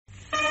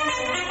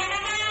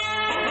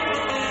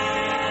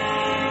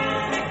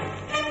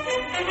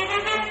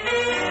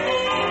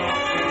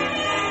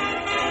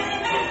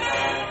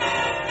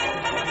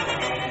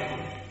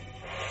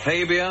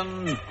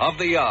Fabian of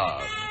the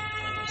Yard.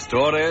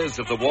 Stories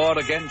of the war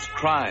against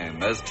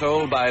crime as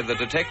told by the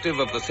detective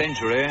of the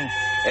century,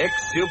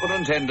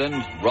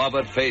 ex-superintendent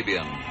Robert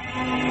Fabian.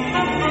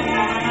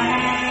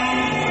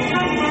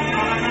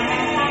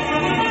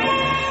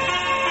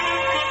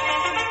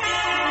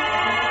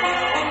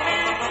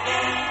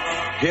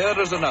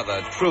 Here is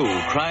another true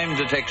crime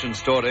detection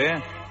story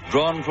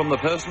drawn from the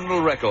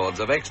personal records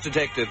of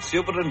ex-detective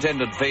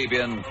Superintendent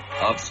Fabien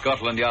of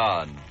Scotland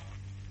Yard.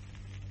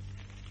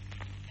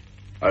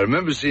 I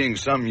remember seeing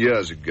some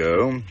years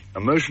ago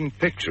a motion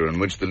picture in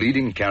which the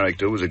leading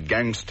character was a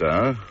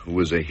gangster who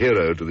was a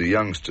hero to the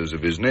youngsters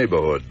of his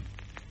neighborhood.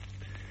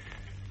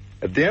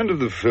 At the end of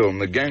the film,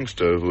 the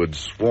gangster, who had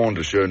sworn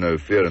to show no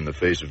fear in the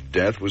face of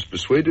death, was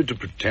persuaded to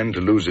pretend to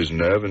lose his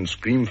nerve and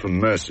scream for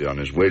mercy on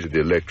his way to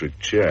the electric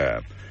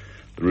chair,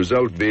 the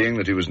result being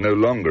that he was no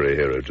longer a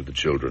hero to the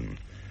children.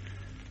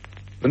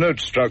 The note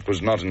struck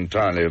was not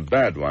entirely a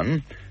bad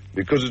one,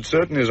 because it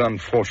certainly is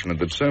unfortunate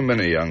that so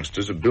many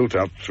youngsters are built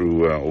up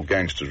through, or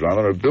gangsters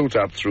rather, are built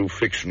up through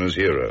fiction as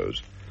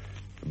heroes.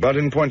 But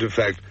in point of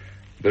fact,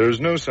 there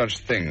is no such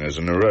thing as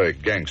an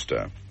heroic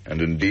gangster.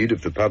 And indeed,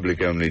 if the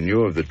public only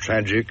knew of the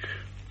tragic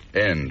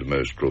end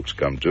most crooks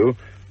come to,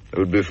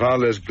 there would be far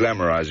less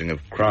glamorizing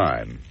of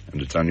crime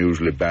and its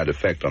unusually bad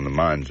effect on the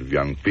minds of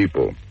young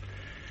people.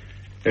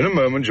 In a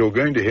moment, you're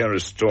going to hear a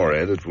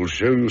story that will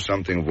show you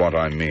something of what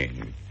I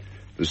mean.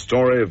 The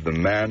story of the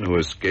man who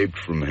escaped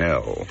from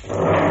hell.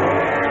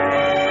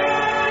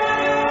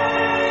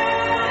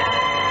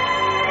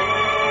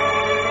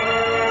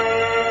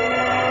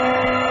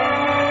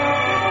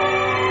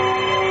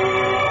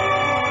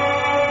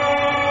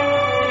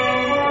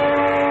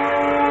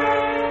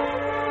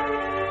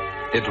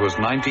 It was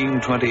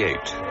 1928,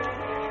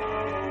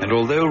 and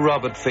although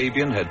Robert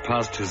Fabian had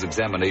passed his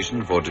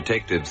examination for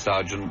detective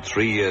sergeant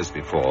 3 years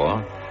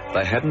before,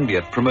 they hadn't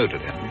yet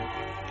promoted him.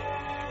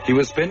 He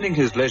was spending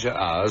his leisure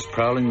hours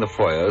prowling the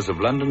foyers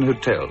of London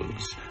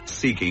hotels,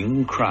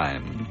 seeking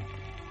crime.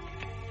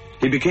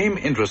 He became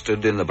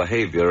interested in the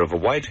behavior of a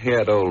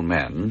white-haired old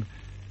man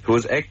who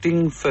was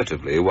acting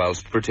furtively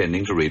whilst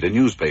pretending to read a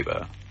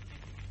newspaper.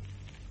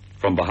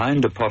 From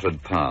behind a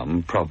potted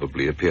palm,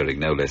 probably appearing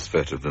no less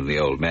furtive than the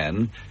old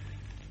man,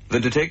 the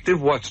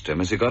detective watched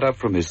him as he got up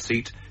from his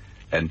seat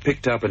and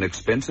picked up an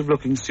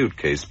expensive-looking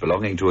suitcase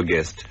belonging to a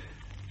guest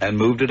and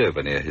moved it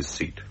over near his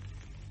seat.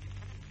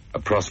 A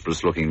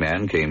prosperous-looking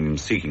man came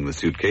seeking the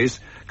suitcase,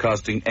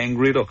 casting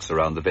angry looks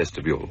around the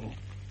vestibule.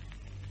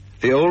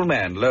 The old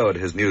man lowered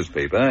his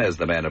newspaper as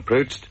the man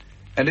approached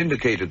and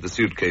indicated the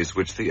suitcase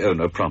which the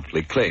owner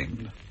promptly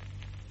claimed.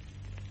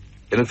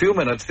 In a few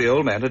minutes, the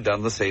old man had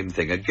done the same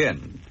thing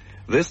again,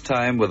 this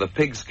time with a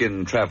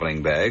pigskin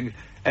traveling bag,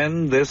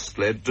 and this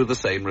led to the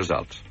same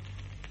result.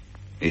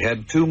 He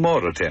had 2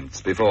 more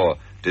attempts before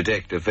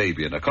Detective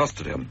Fabian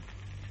accosted him.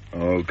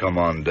 Oh, come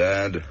on,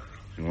 Dad.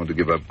 You want to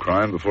give up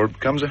crime before it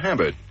becomes a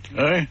habit.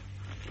 Eh?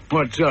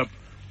 What's up?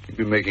 You've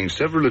been making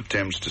several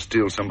attempts to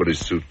steal somebody's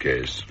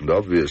suitcase, and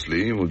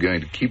obviously you were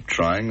going to keep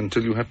trying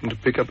until you happened to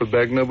pick up a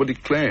bag nobody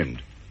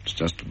claimed. It's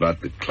just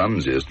about the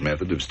clumsiest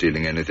method of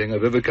stealing anything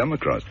I've ever come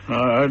across.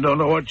 I don't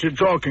know what you're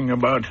talking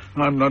about.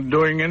 I'm not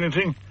doing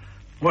anything.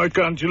 Why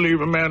can't you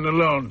leave a man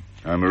alone?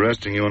 I'm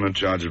arresting you on a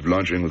charge of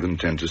loitering with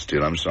intent to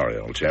steal. I'm sorry,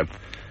 old chap,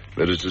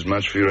 but it's as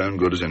much for your own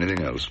good as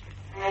anything else.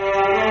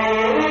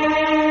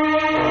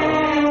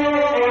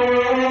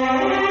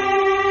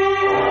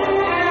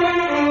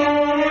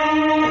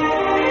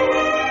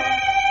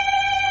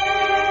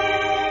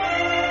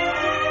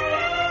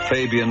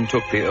 Fabian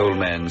took the old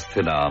man's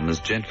thin arm as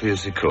gently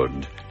as he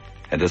could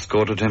and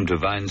escorted him to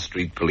Vine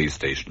Street Police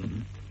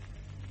Station.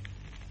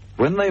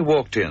 When they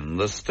walked in,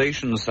 the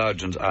station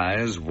sergeant's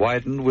eyes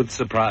widened with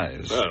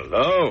surprise.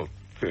 Hello.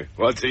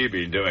 What's he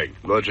been doing?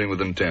 Loitering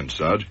with intent,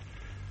 Sarge.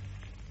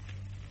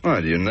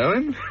 Why, do you know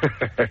him?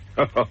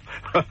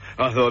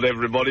 I thought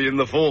everybody in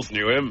the force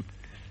knew him.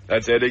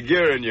 That's Eddie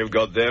Gearin you've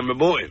got there, my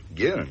boy.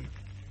 Gearin?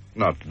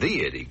 Not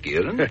the Eddie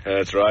Gearin?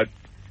 That's right.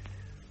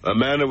 A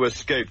man who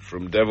escaped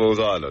from Devil's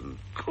Island.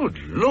 Good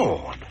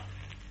Lord.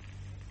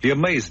 The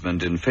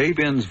amazement in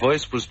Fabian's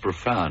voice was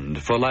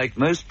profound, for like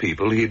most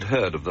people, he'd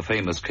heard of the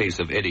famous case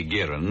of Eddie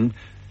Gearin,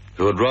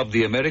 who had robbed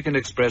the American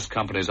Express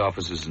Company's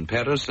offices in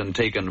Paris and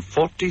taken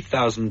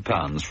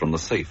 £40,000 from the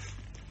safe.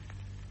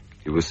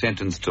 He was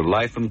sentenced to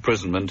life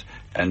imprisonment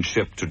and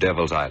shipped to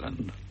Devil's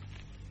Island.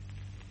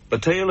 The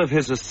tale of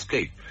his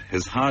escape,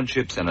 his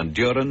hardships and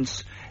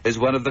endurance, is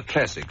one of the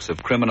classics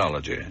of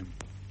criminology.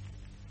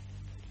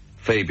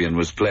 Fabian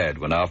was glad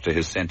when, after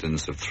his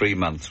sentence of 3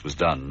 months was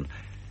done,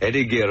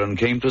 Eddie Gearin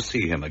came to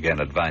see him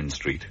again at Vine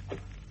Street.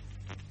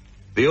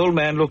 The old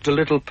man looked a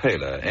little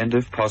paler and,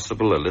 if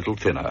possible, a little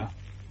thinner.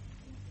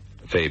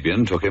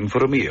 Fabian took him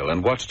for a meal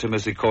and watched him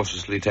as he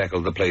cautiously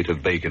tackled the plate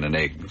of bacon and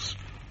eggs.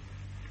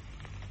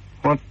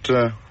 What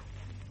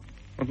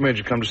made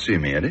you come to see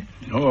me, Eddie?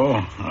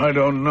 Oh, I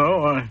don't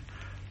know.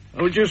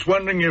 I was just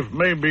wondering if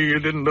maybe you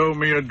didn't owe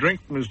me a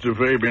drink, Mr.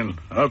 Fabian,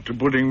 after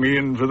putting me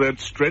in for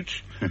that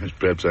stretch.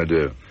 Perhaps I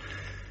do.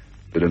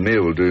 But a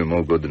meal will do you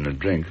more good than a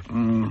drink.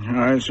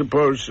 I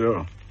suppose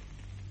so.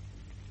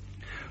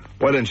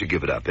 Why don't you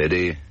give it up,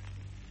 Eddie?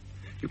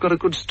 You've got a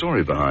good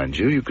story behind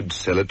you. You could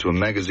sell it to a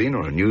magazine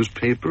or a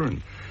newspaper,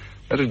 and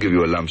that'd give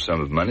you a lump sum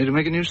of money to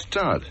make a new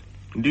start.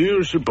 Do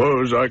you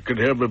suppose I could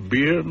have a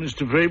beer,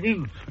 Mr.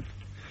 Fabian?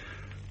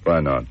 Why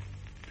not?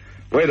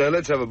 Waiter,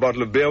 let's have a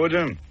bottle of beer, would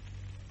you?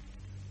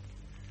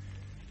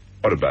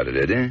 What about it,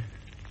 Eddie?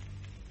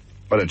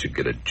 Why don't you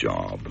get a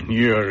job?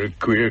 You're a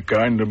queer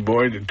kind of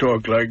boy to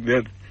talk like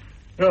that.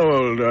 How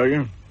old are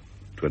you?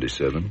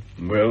 27.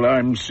 Well,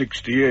 I'm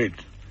 68.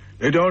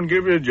 They don't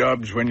give you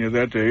jobs when you're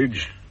that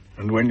age,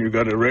 and when you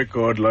got a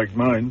record like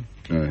mine.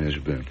 Oh, here's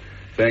your bill.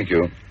 Thank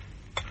you.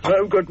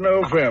 I've got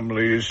no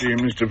family, you see,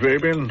 Mr.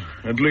 Fabian.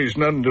 At least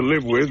none to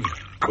live with.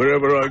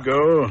 Wherever I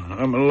go,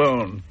 I'm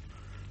alone.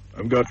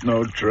 I've got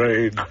no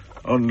trade,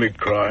 only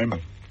crime.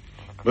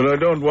 But I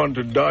don't want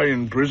to die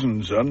in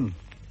prison, son.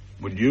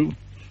 Would you?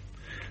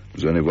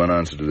 There's only one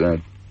answer to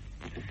that.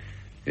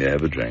 Yeah,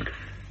 have a drink.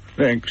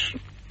 Thanks.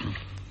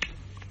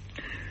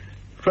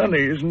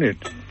 Funny, isn't it?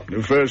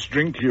 The first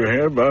drink you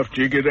have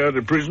after you get out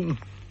of prison.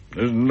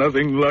 There's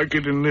nothing like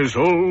it in this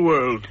whole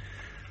world.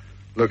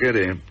 Look,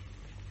 Eddie,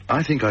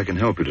 I think I can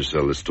help you to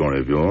sell this story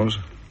of yours.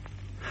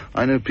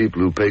 I know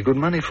people who pay good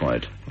money for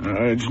it.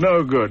 It's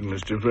no good,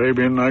 Mr.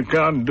 Fabian. I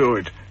can't do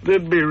it.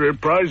 There'd be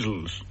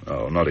reprisals.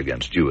 Oh, not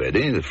against you,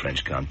 Eddie. The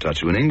French can't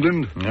touch you in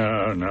England.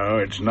 No,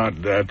 it's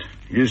not that.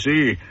 You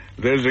see,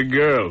 there's a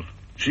girl.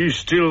 She's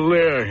still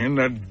there in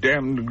that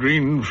damned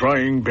green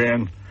frying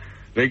pan.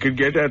 They could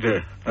get at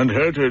her and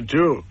hurt her,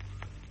 too.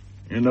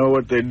 You know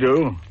what they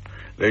do?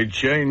 They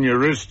chain your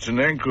wrists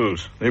and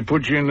ankles. They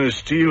put you in a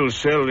steel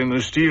cell in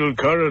a steel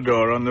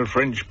corridor on the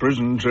French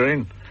prison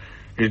train.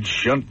 It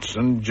shunts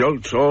and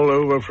jolts all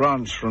over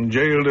France from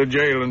jail to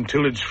jail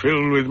until it's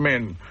filled with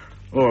men.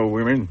 Or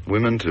women.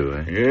 Women, too,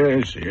 eh?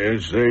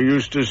 Yes. They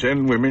used to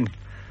send women.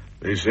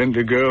 They sent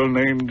a girl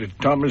named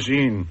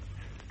Thomasine.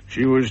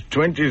 She was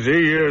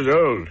 23 years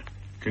old.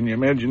 Can you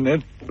imagine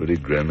that? Pretty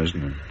grim,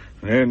 isn't it?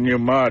 Then you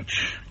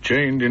march,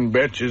 chained in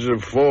batches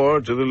of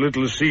 4, to the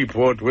little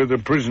seaport where the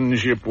prison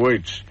ship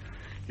waits.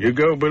 You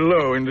go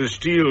below into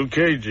steel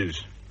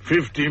cages.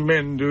 50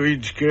 men to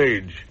each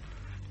cage.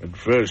 At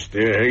first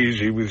they're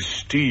hazy with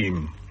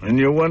steam, and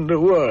you wonder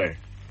why.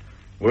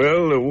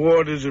 Well, the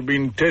warders have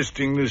been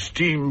testing the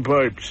steam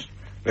pipes.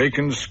 They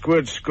can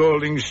squirt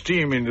scalding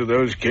steam into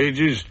those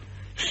cages,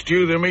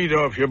 stew the meat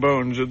off your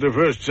bones at the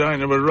first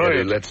sign of a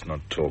riot. Eddie, let's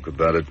not talk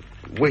about it.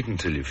 Wait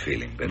until you're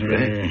feeling better,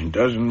 eh? It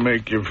doesn't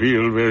make you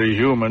feel very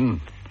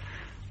human.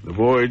 The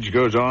voyage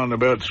goes on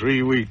about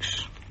 3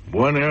 weeks.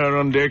 1 hour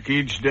on deck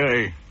each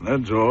day,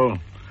 that's all.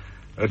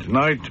 At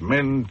night,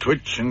 men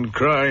twitch and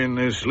cry in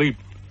their sleep.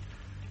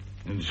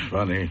 It's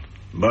funny.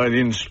 By the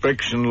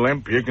inspection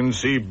lamp, you can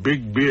see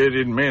big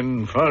bearded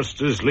men fast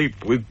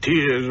asleep with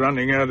tears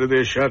running out of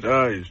their shut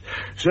eyes.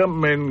 Some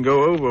men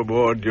go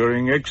overboard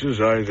during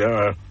exercise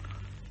hour.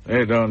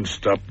 They don't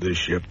stop the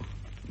ship.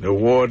 The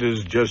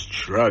warders just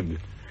shrug.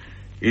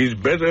 He's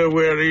better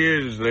where he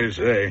is, they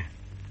say.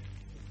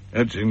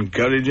 That's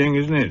encouraging,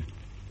 isn't it?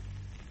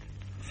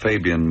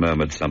 Fabien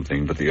murmured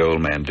something, but the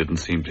old man didn't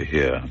seem to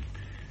hear.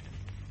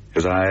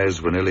 His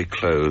eyes were nearly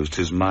closed,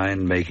 his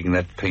mind making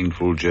that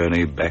painful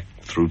journey back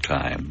through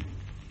time.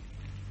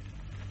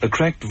 The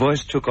cracked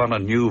voice took on a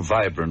new,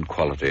 vibrant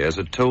quality as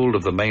it told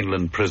of the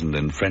mainland prison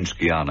in French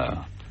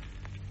Guiana,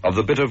 of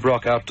the bit of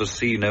rock out to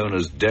sea known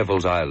as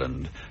Devil's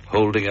Island,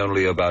 holding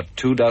only about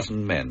 24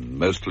 men,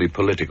 mostly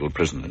political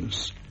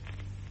prisoners.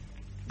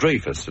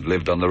 Dreyfus had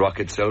lived on the rock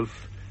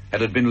itself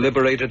and had been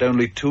liberated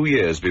only 2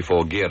 years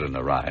before Guerin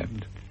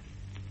arrived.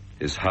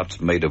 His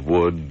hut, made of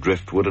wood,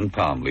 driftwood, and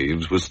palm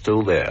leaves, was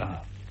still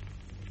there.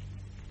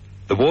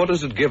 The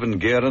warders had given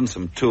Guerin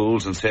some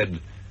tools and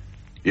said,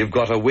 "You've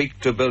got a week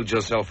to build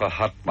yourself a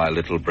hut, my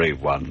little brave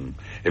one.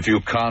 If you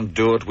can't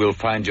do it, we'll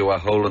find you a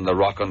hole in the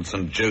rock on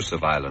St.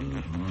 Joseph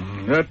Island."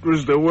 That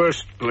was the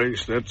worst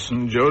place, that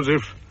St.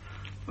 Joseph.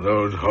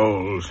 Those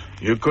holes.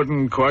 You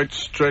couldn't quite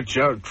stretch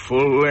out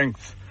full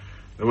length.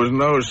 There was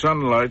no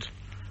sunlight,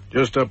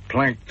 just a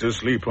plank to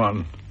sleep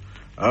on.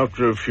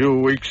 After a few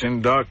weeks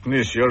in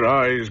darkness, your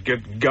eyes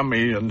get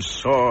gummy and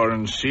sore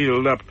and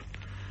sealed up.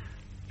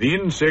 The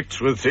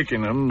insects were thick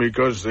in them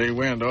because they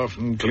weren't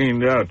often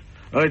cleaned out.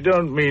 I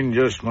don't mean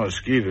just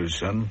mosquitoes,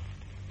 son.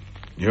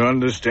 You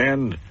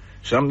understand?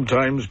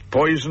 Sometimes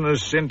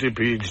poisonous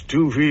centipedes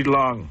 2 feet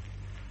long.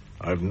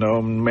 I've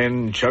known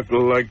men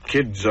chuckle like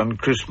kids on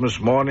Christmas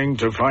morning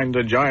to find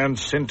a giant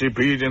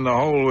centipede in the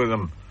hole with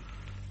them.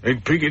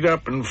 They'd pick it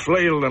up and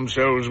flail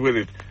themselves with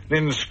it,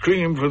 then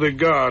scream for the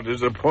guard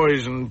as the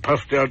poison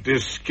puffed out their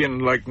skin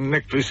like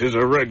necklaces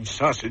of red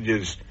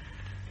sausages.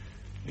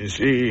 You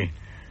see,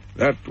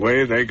 that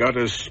way they got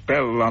a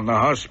spell on the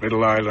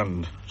hospital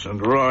island, St.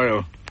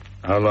 Royal.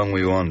 How long were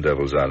you on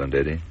Devil's Island,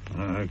 Eddie?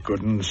 I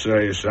couldn't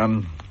say,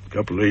 son. A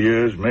couple of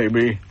years,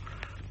 maybe.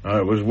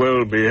 I was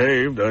well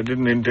behaved. I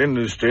didn't intend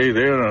to stay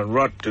there and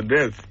rot to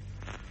death.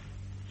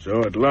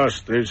 So at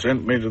last they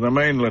sent me to the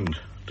mainland,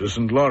 to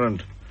St.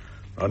 Laurent.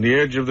 on the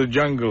edge of the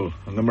jungle,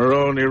 on the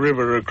Moroni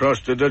River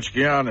across the Dutch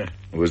Guiana.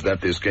 Was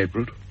that the escape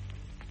route?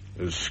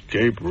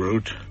 Escape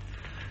route?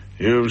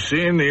 You've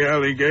seen the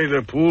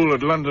alligator pool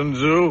at London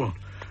Zoo?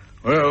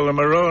 Well, the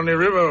Moroni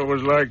River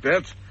was like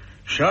that.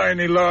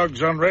 Shiny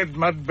logs on red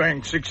mud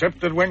banks,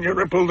 except that when you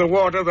rippled the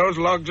water, those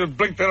logs would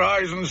blink their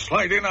eyes and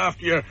slide in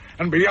after you.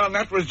 And beyond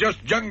that was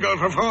just jungle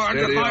for 400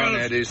 steady miles. On,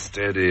 Eddie,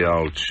 steady,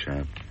 old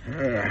chap.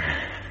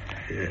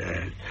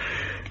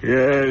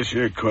 Yes,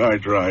 you're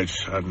quite right,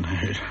 son.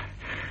 It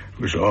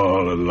was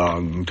all a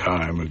long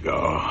time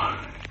ago.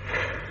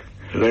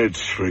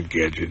 Let's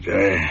forget it,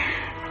 eh?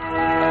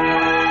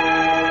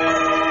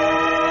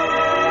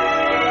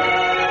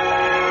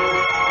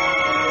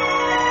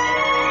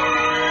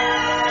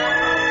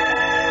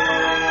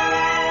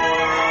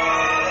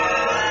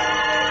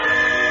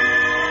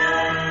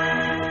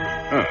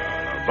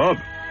 Bob,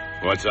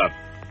 what's up?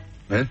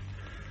 Eh?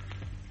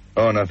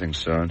 Oh, nothing,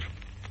 Sarge.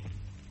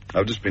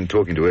 I've just been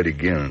talking to Eddie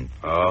Guerin.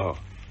 Oh,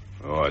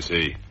 I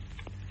see.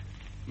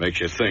 Makes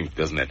you think,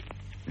 doesn't it?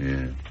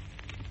 Yeah.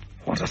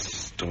 What a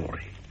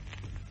story.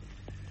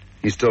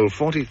 He stole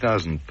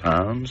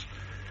 £40,000.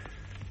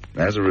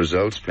 As a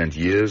result, spent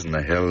years in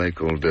the hell they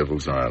call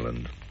Devil's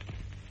Island.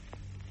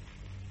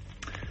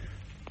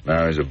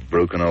 Now he's a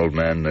broken old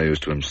man, no use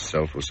to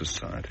himself or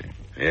society.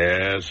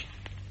 Yes.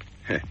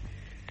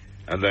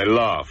 And they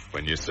laugh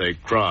when you say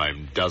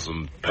crime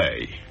doesn't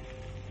pay.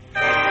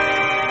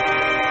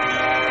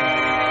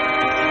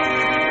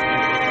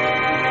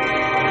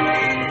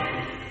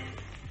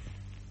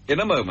 In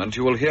a moment,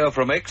 you will hear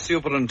from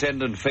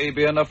ex-Superintendent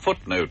Fabien a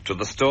footnote to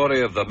the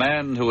story of the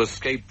man who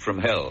escaped from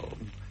hell,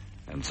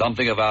 and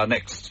something of our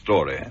next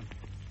story.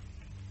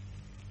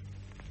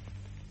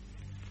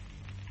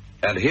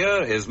 And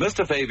here is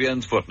Mr.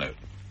 Fabian's footnote.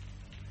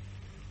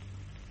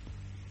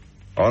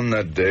 On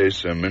that day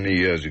so many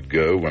years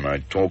ago when I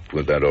talked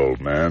with that old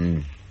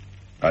man,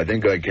 I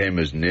think I came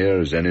as near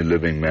as any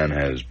living man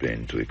has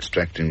been to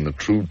extracting the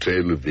true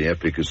tale of the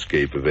epic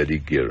escape of Eddie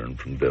Guerin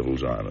from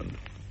Devil's Island.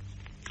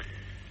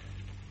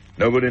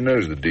 Nobody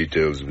knows the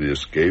details of the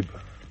escape,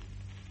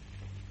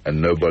 and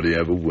nobody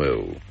ever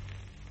will,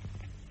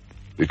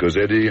 because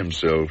Eddie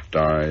himself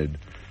died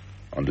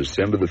on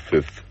December the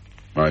 5th,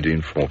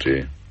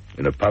 1940,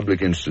 in a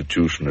public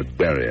institution at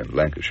Bury in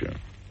Lancashire.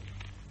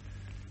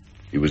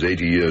 He was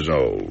 80 years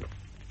old.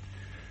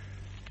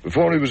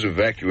 Before he was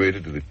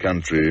evacuated to the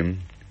country,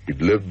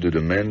 he'd lived at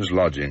a men's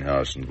lodging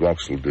house in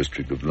Vauxhall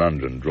district of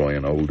London, drawing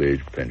an old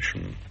age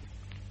pension.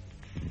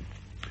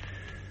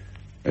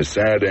 A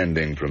sad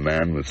ending for a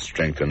man with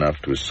strength enough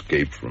to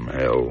escape from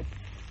hell.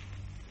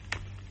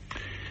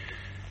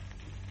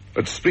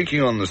 But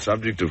speaking on the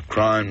subject of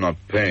crime not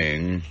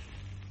paying,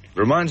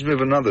 reminds me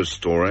of another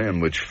story in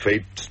which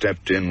fate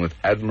stepped in with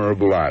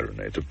admirable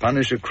irony to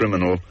punish a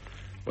criminal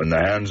when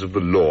the hands of the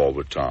law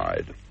were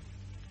tied.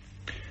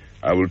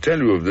 I will tell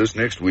you of this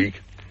next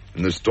week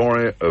in the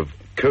story of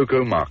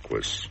Coco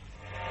Marquis.